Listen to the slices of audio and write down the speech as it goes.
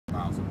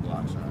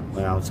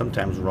Well,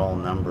 sometimes raw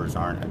numbers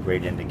aren't a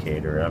great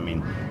indicator. I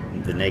mean,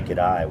 the naked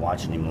eye,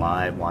 watching him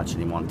live,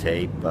 watching him on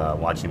tape,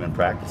 watching him in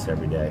practice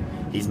every day,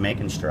 he's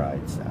making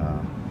strides.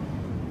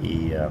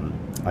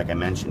 Like I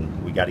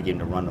mentioned, we got to get him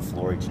to run the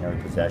floor each and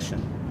every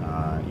possession.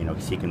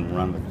 Because he can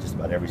run with just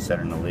about every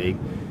center in the league.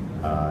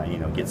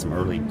 Get some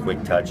early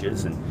quick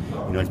touches, and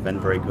he's been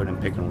very good in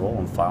pick and roll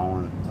and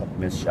following up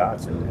missed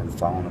shots and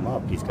following them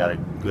up. He's got a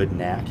good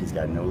knack. He's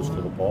got a nose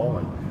for the ball,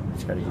 and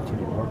he's got to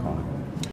continue to work on it.